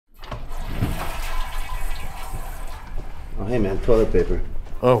hey man, toilet paper.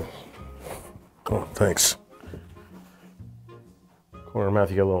 Oh. Oh, thanks. Corner of the mouth,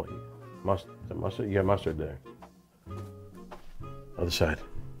 you got a little mustard. You got mustard there. Other side.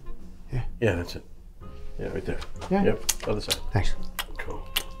 Yeah. Yeah, that's it. Yeah, right there. Yeah. Yep. Other side. Thanks. Cool.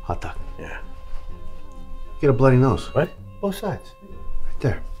 Hot dog. Yeah. Get a bloody nose. What? Both sides. Right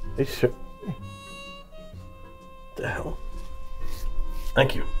there. Hey, sure. What the hell?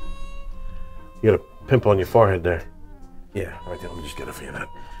 Thank you. You got a pimple on your forehead there. Yeah, right there. Let me just get it for you. That.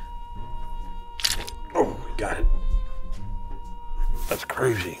 Oh, got it. That's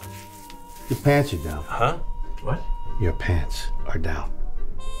crazy. Your pants are down. Huh? What? Your pants are down.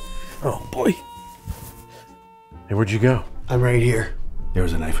 Oh, boy. Hey, where'd you go? I'm right here. There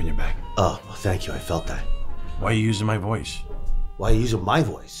was a knife in your bag. Oh, well, thank you. I felt that. Why are you using my voice? Why are you using my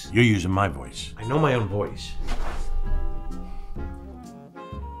voice? You're using my voice. I know my own voice.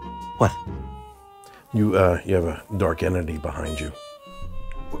 What? You have a dark entity behind you.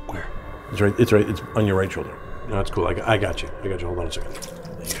 Where? It's right. It's on your right shoulder. No, that's cool. I got you. Hold on a second.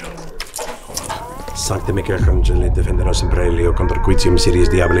 There you go. Sancte Michael Angeli, defenderos in Braille, contra quitium Sirius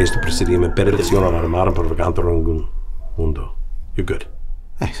Diabolis, presidium perditionum armarum provocantur mundo. You're good.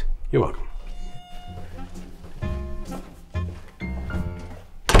 Thanks. You're welcome.